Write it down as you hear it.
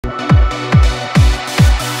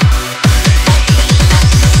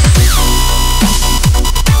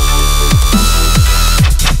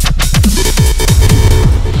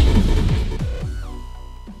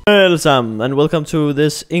Welcome and welcome to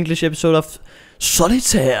this English episode of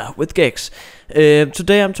Solitaire with Gex.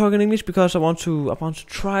 Today I'm talking English because I want to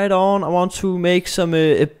try it on. I want to make some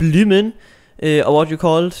blimmen, or what you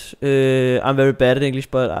call it. I'm very bad at English,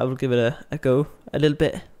 but I will give it a go, a little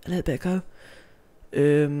bit go.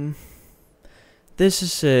 This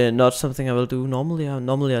is not something I will do normally.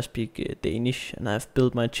 Normally I speak Danish, and I've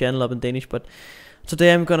built my channel up in Danish, but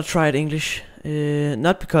today I'm gonna try it English.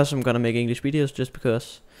 Not because I'm gonna make English videos, just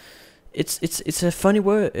because it's a funny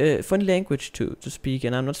word, funny language to speak,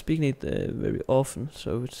 and I'm not speaking it very often,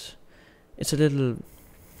 so it's a little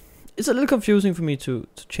confusing for me to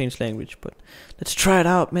change language. But let's try it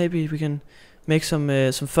out. Maybe we can make some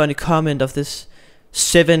funny comment of this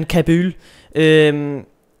 7 kabul.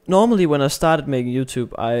 Normally when I started making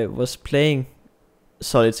YouTube, I was playing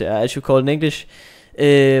solitaire, as you call it in English,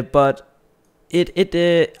 but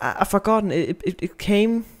I forgotten it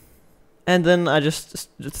came, and then I just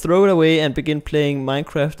throw it away and begin playing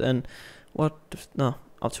Minecraft and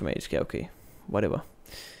automatic, okay, whatever.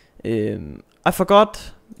 I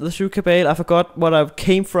forgot the kabal. I forgot what I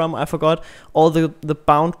came from. I forgot all the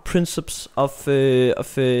bound principles of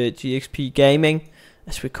GXP gaming,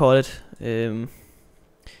 as we call it.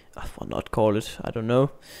 Well, not call it, I don't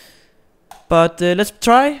know. But let's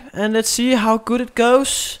try and let's see how good it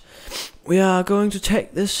goes. We are going to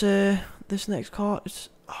take this this next card. It's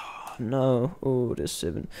there's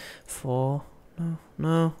 7, 4,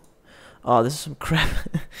 no. Oh, this is some crap.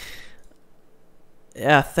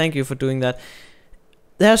 Yeah, thank you for doing that.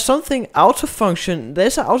 There's something auto function.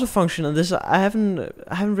 There's an auto function, and this I haven't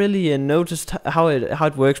really noticed how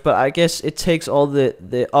it works. But I guess it takes all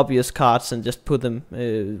the obvious cards and just put them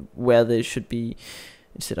where they should be,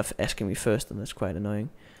 instead of asking me first, and that's quite annoying.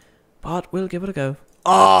 But we'll give it a go.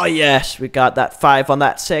 Oh yes, we got that 5 on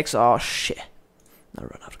that 6. Oh shit! I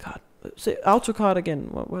run out of card. Say auto card again.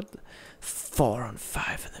 What? 4 on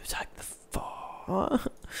 5, and then we take the 4.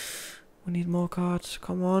 We need more cards.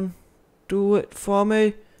 Come on. Do it for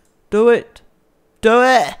me. Do it. Do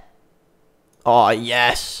it. Oh,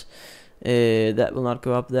 yes. That will not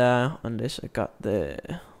go up there unless I got the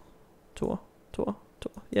Tor.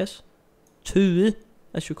 Yes. 2,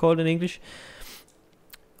 as you call it in English.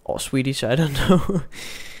 Or Swedish, I don't know.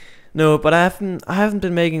 No, but I haven't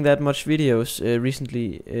been making that much videos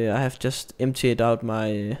recently. I have just emptied out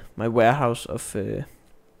my warehouse of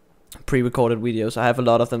pre-recorded videos. I have a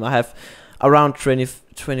lot of them. I have around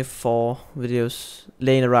 24 videos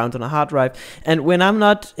laying around on a hard drive, and when I'm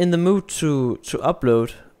not in the mood to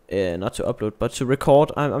upload, not to upload but to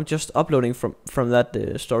record, I'm just uploading from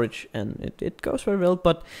that storage, and it goes very well.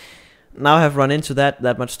 But now I have run into that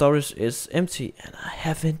my storage is empty and I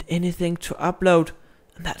haven't anything to upload,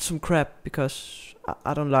 and that's some crap, because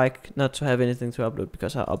I don't like not to have anything to upload,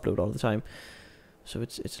 because I upload all the time, so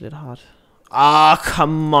it's a little hard. Ah,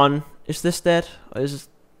 come on, is this dead, or is it?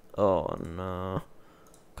 Oh no.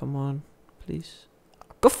 Come on, please.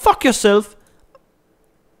 Go fuck yourself.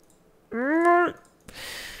 Come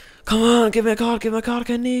on, give me a card, give me a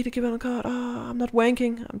card. I need to give me a card. Oh, I'm not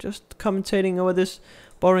wanking. I'm just commentating over this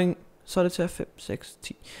boring solitaire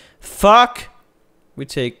 6T. Fuck. We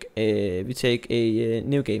take a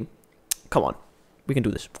new game. Come on. We can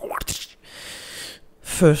do this.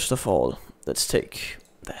 First of all, let's take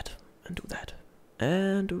that and do that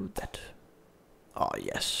and do that. Oh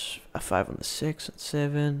yes, a 5 on the 6 and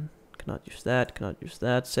 7. Cannot use that. Cannot use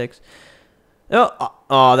that. 6.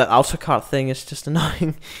 Oh, that auto card thing is just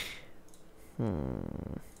annoying.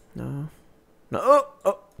 No.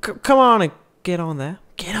 Oh, come on and get on there.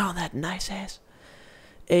 Get on that nice ass.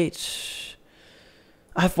 8.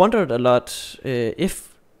 I've wondered a lot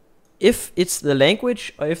if it's the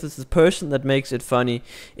language or if it's the person that makes it funny.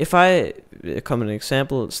 If I, come an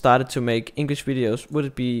example, started to make English videos, would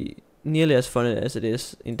it be nearly as funny as it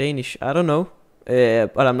is in Danish? I don't know,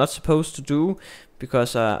 but I'm not supposed to do,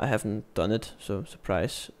 because I haven't done it, so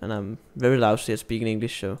surprise. And I'm very lousy at speaking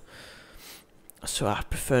English, so I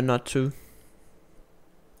prefer not to.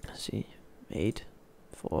 Let's see, 8,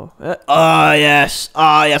 4. Oh yes,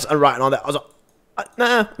 I'm right on that. Also,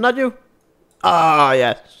 nah, not you. Oh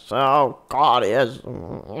yes, oh god, yes.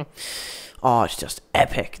 Oh, it's just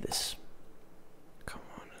epic, this. Come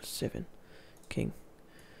on, 7, king.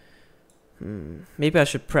 Maybe I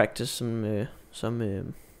should practice some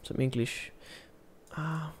English.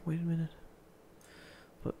 Wait a minute.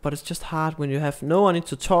 But it's just hard when you have no one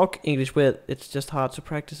to talk English with. It's just hard to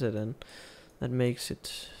practice it, and that makes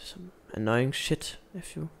it some annoying shit,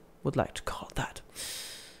 if you would like to call it that.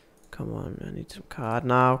 Come on, I need some card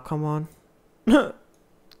now. Come on.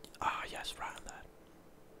 Yes, right on that.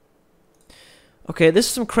 Okay, this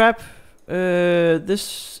is some crap.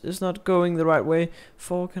 This is not going the right way.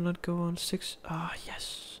 4 cannot go on 6. Ah,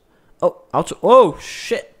 yes. Oh, auto. Oh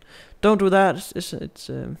shit! Don't do that.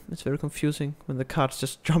 It's very confusing when the cards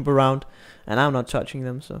just jump around, and I'm not touching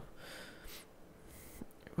them. So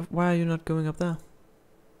why are you not going up there?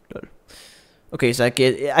 Okay, so I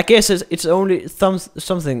guess it's only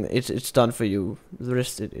something it's done for you. The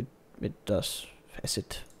rest it does as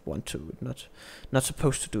it want to. Not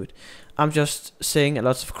supposed to do it. I'm just saying a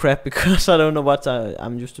lot of crap because I don't know what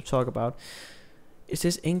I'm used to talk about. Is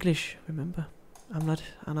this English? Remember, I'm not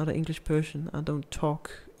an English person. I don't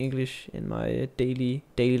talk English in my daily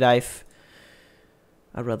life.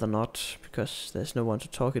 I'd rather not because there's no one to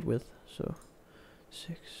talk it with. So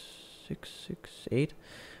 6, 6, 6, 8.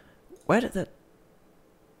 Where did that?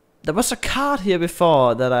 There was a card here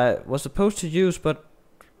before that I was supposed to use, but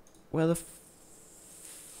where the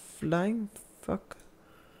flying fuck?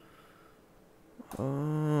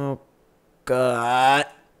 Oh god!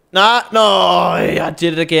 No! I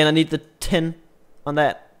did it again. I need the 10 on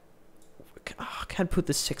that. Oh, I can't put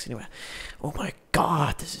the 6 anywhere. Oh my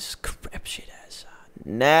god! This is crap shit ass.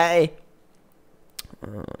 Nay.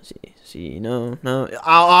 See, no.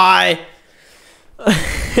 Ow!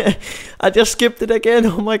 I just skipped it again.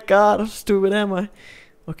 Oh my god, how stupid am I?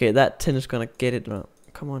 Okay, that 10 is gonna get it now.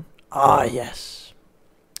 Come on. Ah, yes.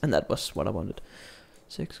 And that was what I wanted.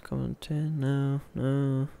 6, come on, 10.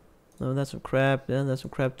 No, that's some crap. Yeah, that's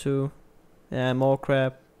some crap too. Yeah, more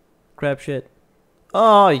crap. Crap shit.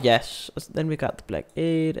 Oh, yes. Then we got the black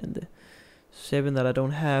 8 and the 7 that I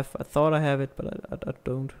don't have. I thought I have it, but I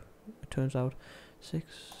don't. It turns out. 6,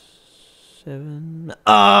 7.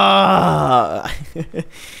 Ah!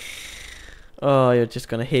 Oh, you're just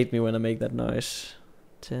gonna hate me when I make that noise.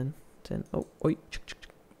 10. Oh, oi.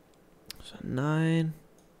 So 9.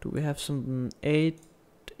 Do we have some 8?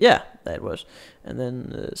 Yeah, that was. And then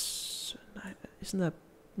 9. Isn't that?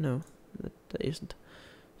 No, that isn't.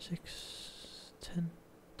 6,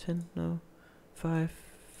 10. No, 5.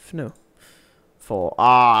 No, 4.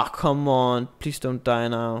 Ah, come on! Please don't die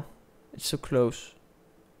now. It's so close.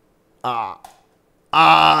 Ah.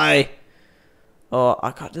 Oh,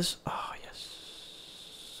 I got this. Oh,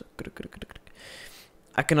 yes. Good.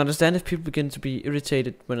 I can understand if people begin to be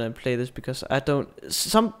irritated when I play this because I don't.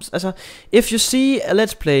 If you see a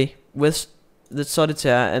let's play with the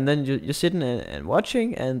solitaire and then you're sitting and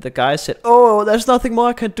watching and the guy said, "Oh, there's nothing more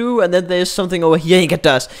I can do," and then there's something over here he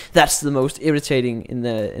does. That's the most irritating in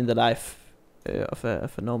the life of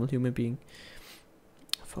a normal human being.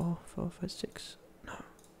 4, 5, 6. No.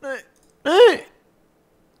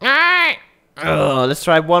 Oh, let's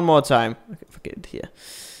try one more time. Okay, forget it here.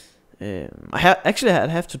 I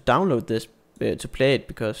have to download this to play it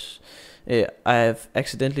because I have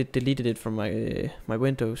accidentally deleted it from my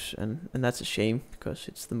Windows, and that's a shame because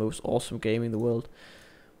it's the most awesome game in the world.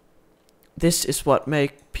 This is what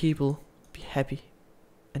make people be happy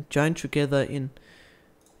and join together in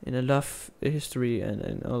a love history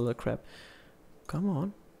and all the crap. Come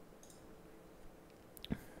on.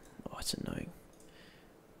 Oh, it's annoying.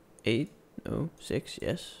 8, no. 6,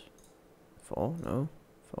 yes. 4, no.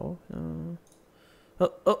 4, no.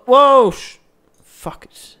 Oh, whoa! Fuck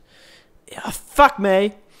it. Yeah, fuck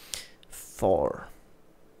me. 4.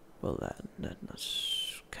 Well, that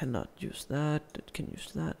cannot use that. It can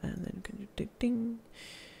use that, and then can you ding.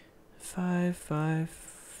 5,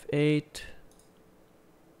 8.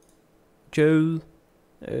 Joe.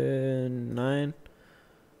 9.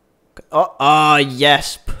 Oh,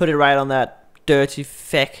 yes. Put it right on that dirty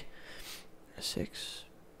feck. 6.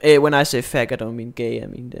 When I say fag, I don't mean gay. I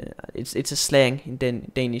mean it's a slang in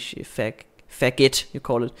Danish. Faggot, you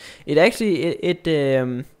call it. It actually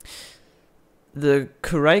the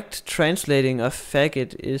correct translating of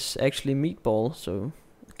faggot is actually meatball. So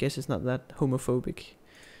I guess it's not that homophobic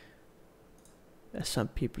as some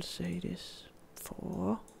people say it is.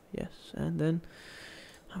 4, yes, and then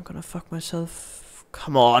I'm gonna fuck myself.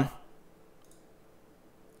 Come on.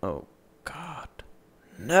 Oh God,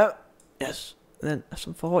 no. Yes. Then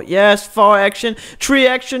some 4. Yes, 4 action, 3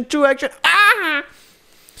 action, 2 action. Ah!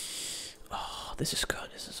 Oh, this is good.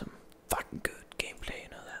 This is some fucking good gameplay. You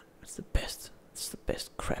know that. It's the best. It's the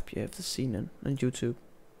best crap you ever seen on YouTube.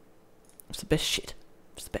 It's the best shit.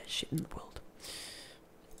 It's the best shit in the world.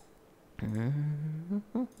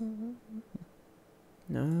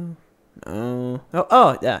 No.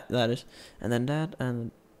 Oh, yeah, that is. And then that and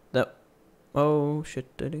that. Oh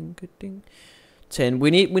shit! Ding. 10.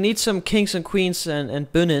 We need some kings and queens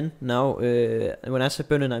and bønnen now. When I say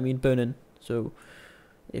bønnen, I mean bønnen. So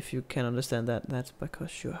if you can understand that, that's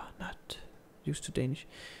because you are not used to Danish.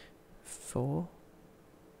 4.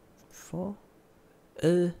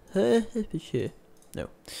 No.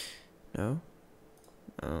 No.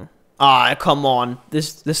 No. Ah, come on.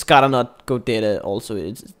 This gotta not go dead also.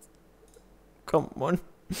 It's come on.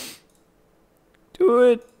 Do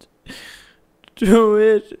it. Do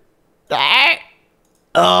it. Ah!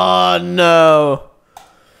 Oh no.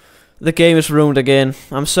 The game is ruined again.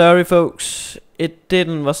 I'm sorry folks. It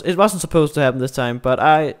wasn't supposed to happen this time, but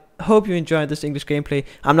I hope you enjoyed this English gameplay.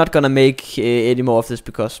 I'm not gonna make any more of this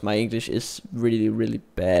because my English is really, really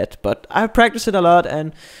bad, but I practice it a lot,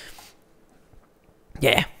 and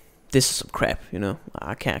yeah, this is some crap, you know.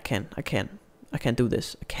 I can't do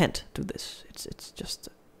this. I can't do this. It's just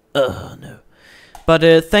no. But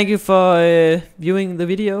thank you for viewing the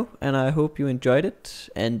video, and I hope you enjoyed it,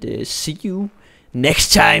 and see you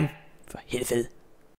next time. For helvede.